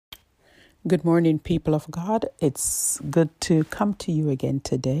Good morning, people of God. It's good to come to you again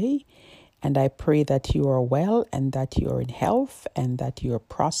today. And I pray that you are well and that you are in health and that you are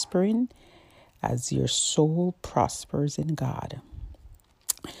prospering as your soul prospers in God.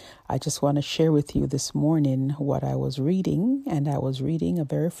 I just want to share with you this morning what I was reading. And I was reading a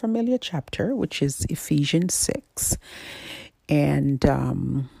very familiar chapter, which is Ephesians 6.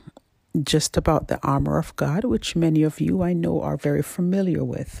 And just about the armor of God, which many of you I know are very familiar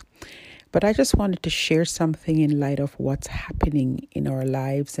with. But I just wanted to share something in light of what's happening in our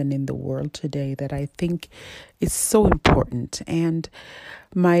lives and in the world today that I think is so important. And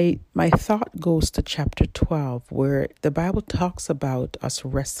my thought goes to chapter 12, where the Bible talks about us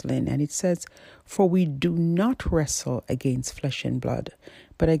wrestling. And it says, "For we do not wrestle against flesh and blood,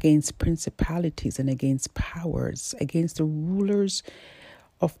 but against principalities and against powers, against the rulers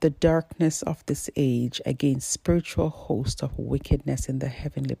of the darkness of this age, against spiritual hosts of wickedness in the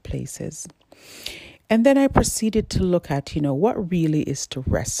heavenly places." And then I proceeded to look at, what really is to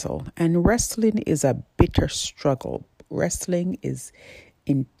wrestle. And wrestling is a bitter struggle. Wrestling is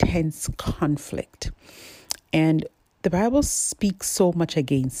intense conflict. And the Bible speaks so much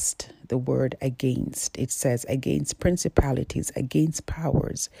against the word against. It says against principalities, against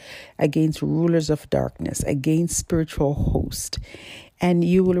powers, against rulers of darkness, against spiritual hosts. And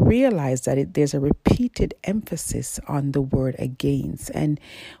you will realize that there's a repeated emphasis on the word against. And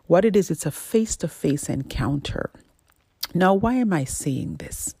what it is, it's a face-to-face encounter. Now, why am I saying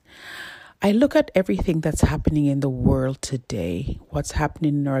this? I look at everything that's happening in the world today, what's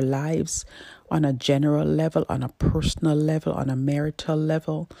happening in our lives on a general level, on a personal level, on a marital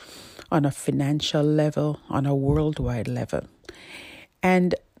level, on a financial level, on a worldwide level.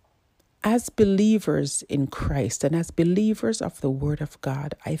 And as believers in Christ and as believers of the Word of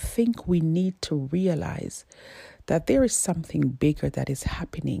God, I think we need to realize that there is something bigger that is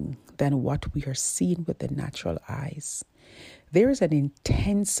happening than what we are seeing with the natural eyes. There is an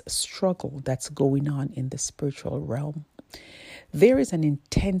intense struggle that's going on in the spiritual realm. There is an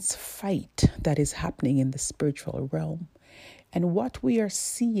intense fight that is happening in the spiritual realm. And what we are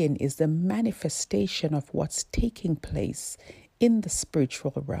seeing is the manifestation of what's taking place in the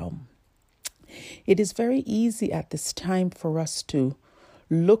spiritual realm. It is very easy at this time for us to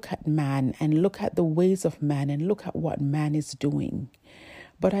look at man and look at the ways of man and look at what man is doing.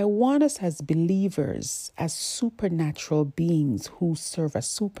 But I want us as believers, as supernatural beings who serve a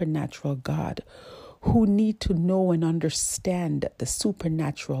supernatural God, who need to know and understand the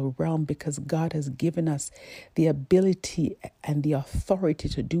supernatural realm, because God has given us the ability and the authority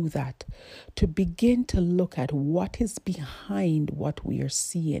to do that, to begin to look at what is behind what we are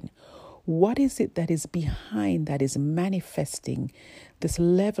seeing. What is it that is behind, that is manifesting this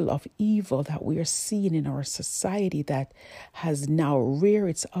level of evil that we are seeing in our society that has now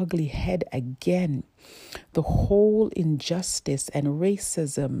reared its ugly head again? The whole injustice and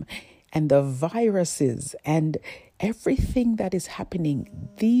racism and the viruses and everything that is happening,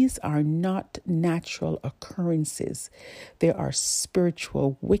 these are not natural occurrences. There are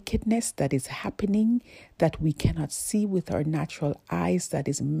spiritual wickedness that is happening that we cannot see with our natural eyes, that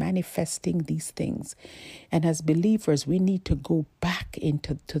is manifesting these things. And as believers, we need to go back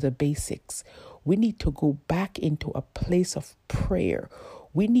into the basics. We need to go back into a place of prayer.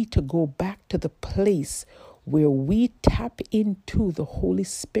 We need to go back to the place where we tap into the Holy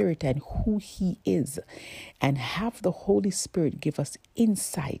Spirit and who He is, and have the Holy Spirit give us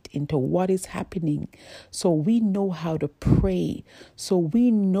insight into what is happening, so we know how to pray, so we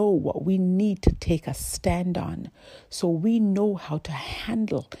know what we need to take a stand on, so we know how to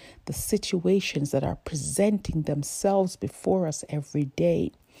handle the situations that are presenting themselves before us every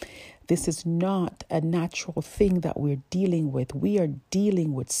day. This is not a natural thing that we're dealing with. We are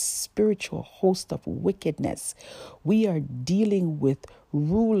dealing with spiritual hosts of wickedness. We are dealing with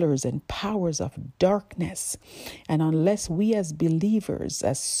rulers and powers of darkness. And unless we as believers,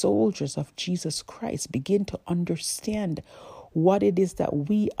 as soldiers of Jesus Christ, begin to understand what it is that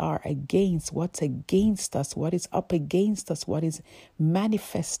we are against, what's against us, what is up against us, what is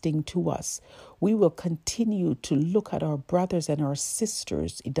manifesting to us, we will continue to look at our brothers and our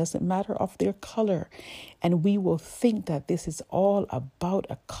sisters, it doesn't matter of their color, and we will think that this is all about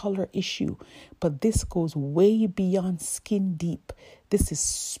a color issue. But this goes way beyond skin deep. This is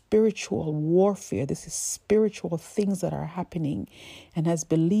spiritual warfare. This is spiritual things that are happening. And as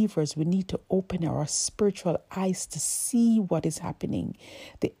believers, we need to open our spiritual eyes to see what is happening.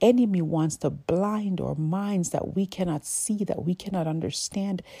 The enemy wants to blind our minds that we cannot see, that we cannot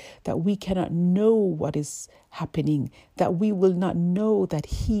understand, that we cannot know what is happening, that we will not know that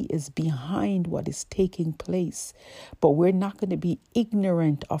He is behind what is taking place. But we're not going to be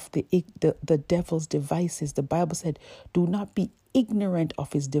ignorant of the devil's devices. The Bible said, do not be ignorant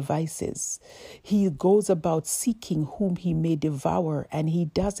of his devices. He goes about seeking whom he may devour, and he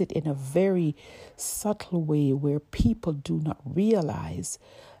does it in a very subtle way where people do not realize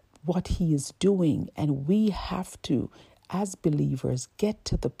what he is doing. And we have to, as believers, get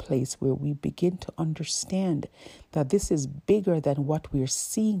to the place where we begin to understand that this is bigger than what we're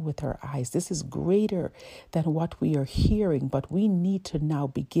seeing with our eyes. This is greater than what we are hearing, but we need to now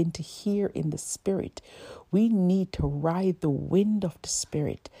begin to hear in the Spirit. We need to ride the wind of the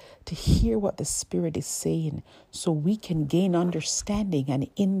Spirit to hear what the Spirit is saying so we can gain understanding. And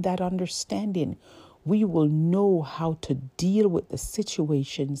in that understanding, we will know how to deal with the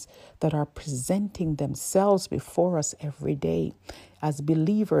situations that are presenting themselves before us every day. As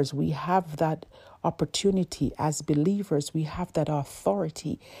believers, we have that opportunity. As believers, we have that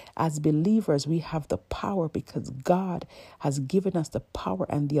authority. As believers, we have the power because God has given us the power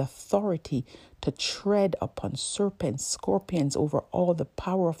and the authority to tread upon serpents, scorpions, over all the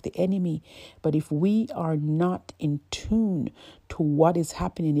power of the enemy. But if we are not in tune to what is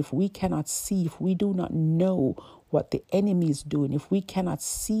happening, if we cannot see, if we do not know what the enemy is doing, if we cannot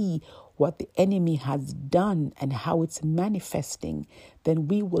see what the enemy has done and how it's manifesting, then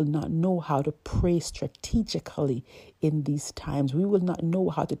we will not know how to pray strategically in these times. We will not know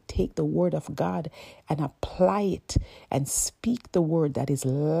how to take the word of God and apply it and speak the word that is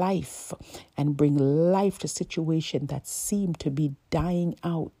life and bring life to situations that seem to be dying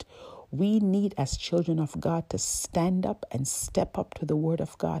out. We need, as children of God, to stand up and step up to the word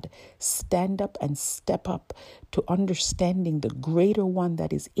of God. Stand up and step up to understanding the greater one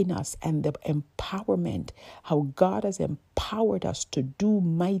that is in us and the empowerment, how God has empowered us to do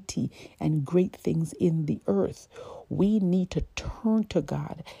mighty and great things in the earth. We need to turn to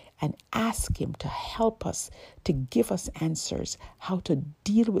God and ask Him to help us, to give us answers, how to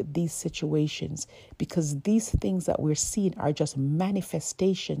deal with these situations, because these things that we're seeing are just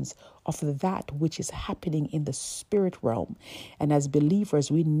manifestations of that which is happening in the spirit realm. And as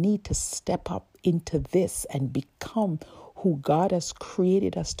believers, we need to step up into this and become who God has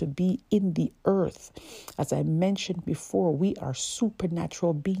created us to be in the earth. As I mentioned before, we are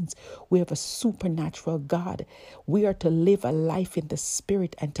supernatural beings. We have a supernatural God. We are to live a life in the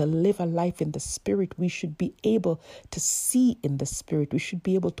Spirit, and to live a life in the Spirit, we should be able to see in the Spirit. We should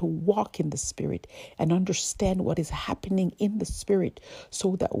be able to walk in the Spirit and understand what is happening in the Spirit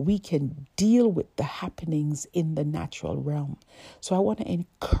so that we can deal with the happenings in the natural realm. So I want to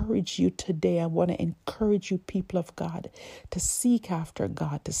encourage you today. I want to encourage you, people of God, to seek after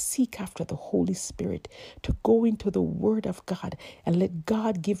God, to seek after the Holy Spirit, to go into the Word of God and let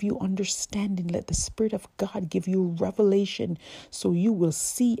God give you understanding. Let the Spirit of God give you revelation so you will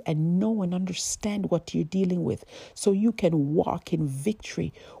see and know and understand what you're dealing with, so you can walk in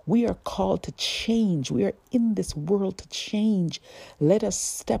victory. We are called to change. We are in this world to change. Let us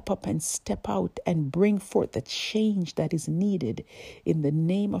step up and step out and bring forth the change that is needed. In the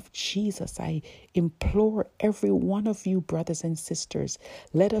name of Jesus, I implore every one of you, brothers and sisters,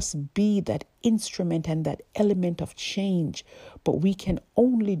 let us be that instrument and that element of change. But we can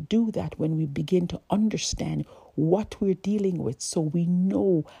only do that when we begin to understand what we're dealing with, so we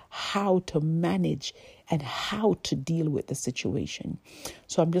know how to manage and how to deal with the situation.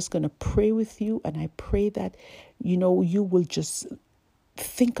 So I'm just going to pray with you, and I pray that, you will just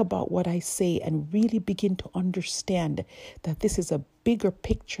think about what I say and really begin to understand that this is a bigger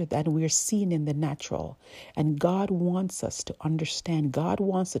picture than we're seeing in the natural. And God wants us to understand. God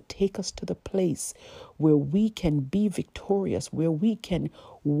wants to take us to the place where we can be victorious, where we can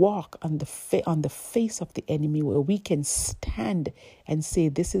walk on the face of the enemy, where we can stand and say,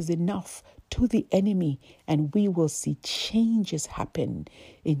 this is enough to the enemy, and we will see changes happen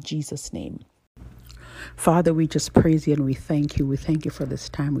in Jesus' name. Father, we just praise you and we thank you. We thank you for this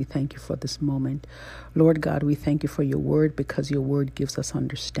time. We thank you for this moment. Lord God, we thank you for your word, because your word gives us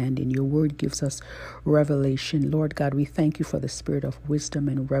understanding. Your word gives us revelation. Lord God, we thank you for the spirit of wisdom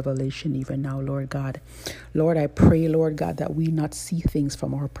and revelation even now, Lord God. Lord, I pray, Lord God, that we not see things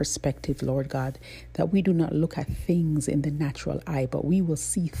from our perspective, Lord God, that we do not look at things in the natural eye, but we will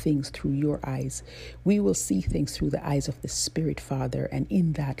see things through your eyes. We will see things through the eyes of the Spirit, Father. And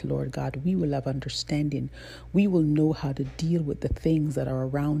in that, Lord God, we will have understanding understanding. We will know how to deal with the things that are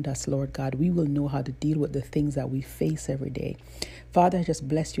around us, Lord God. We will know how to deal with the things that we face every day. Father, I just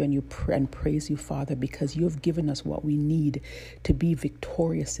bless you and praise you, Father, because you have given us what we need to be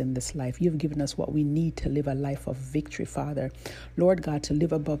victorious in this life. You have given us what we need to live a life of victory, Father. Lord God, to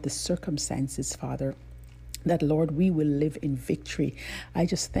live above the circumstances, Father, that, Lord, we will live in victory. I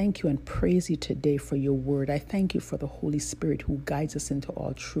just thank you and praise you today for your word. I thank you for the Holy Spirit who guides us into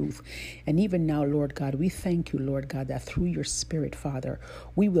all truth. And even now, Lord God, we thank you, Lord God, that through your Spirit, Father,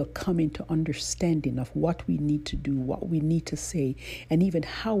 we will come into understanding of what we need to do, what we need to say, and even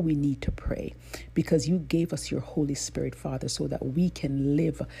how we need to pray. Because you gave us your Holy Spirit, Father, so that we can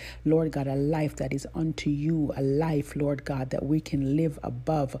live, Lord God, a life that is unto you, a life, Lord God, that we can live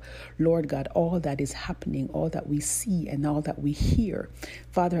above, Lord God, all that is happening, all that we see and all that we hear.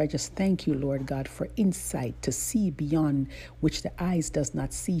 Father, I just thank you, Lord God, for insight to see beyond which the eyes does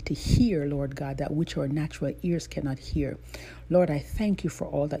not see, to hear, Lord God, that which our natural ears cannot hear. Lord, I thank you for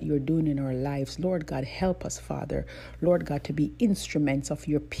all that you're doing in our lives. Lord God, help us, Father, Lord God, to be instruments of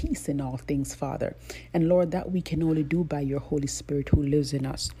your peace in all things, Father. And Lord, that we can only do by your Holy Spirit who lives in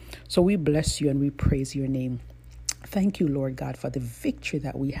us. So we bless you and we praise your name. Thank you, Lord God, for the victory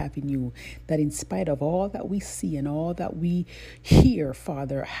that we have in you, that in spite of all that we see and all that we hear,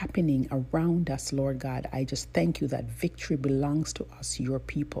 Father, happening around us, Lord God, I just thank you that victory belongs to us, your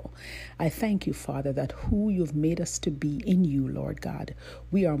people. I thank you, Father, that who you've made us to be in you, Lord God,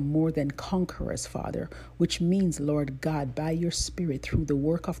 we are more than conquerors, Father, which means, Lord God, by your Spirit, through the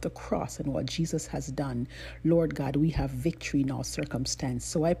work of the cross and what Jesus has done, Lord God, we have victory in all circumstance.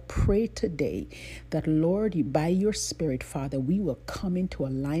 So I pray today that, Lord, by your Spirit, Father, we will come into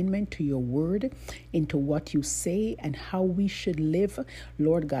alignment to your word, into what you say and how we should live,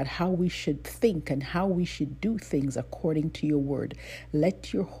 Lord God, how we should think and how we should do things according to your word.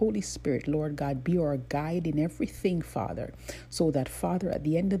 Let your Holy Spirit, Lord God, be our guide in everything, Father, so that, Father, at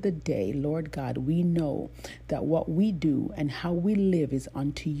the end of the day, Lord God, we know that what we do and how we live is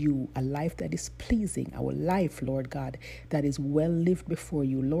unto you, a life that is pleasing, our life, Lord God, that is well lived before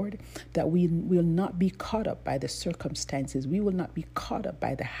you, Lord, that we will not be caught up by the circumstances. We will not be caught up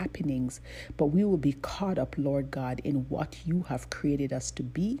by the happenings, but we will be caught up, Lord God, in what you have created us to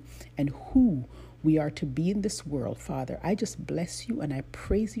be and who we are to be in this world, Father. I just bless you and I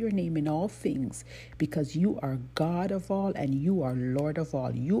praise your name in all things, because you are God of all and you are Lord of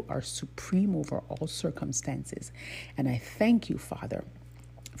all. You are supreme over all circumstances. And I thank you, Father,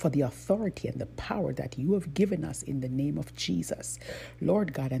 for the authority and the power that you have given us in the name of Jesus,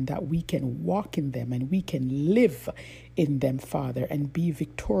 Lord God, and that we can walk in them and we can live in them, Father, and be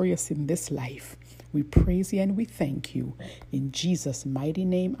victorious in this life. We praise you and we thank you. In Jesus' mighty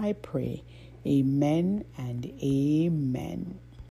name I pray. Amen and amen.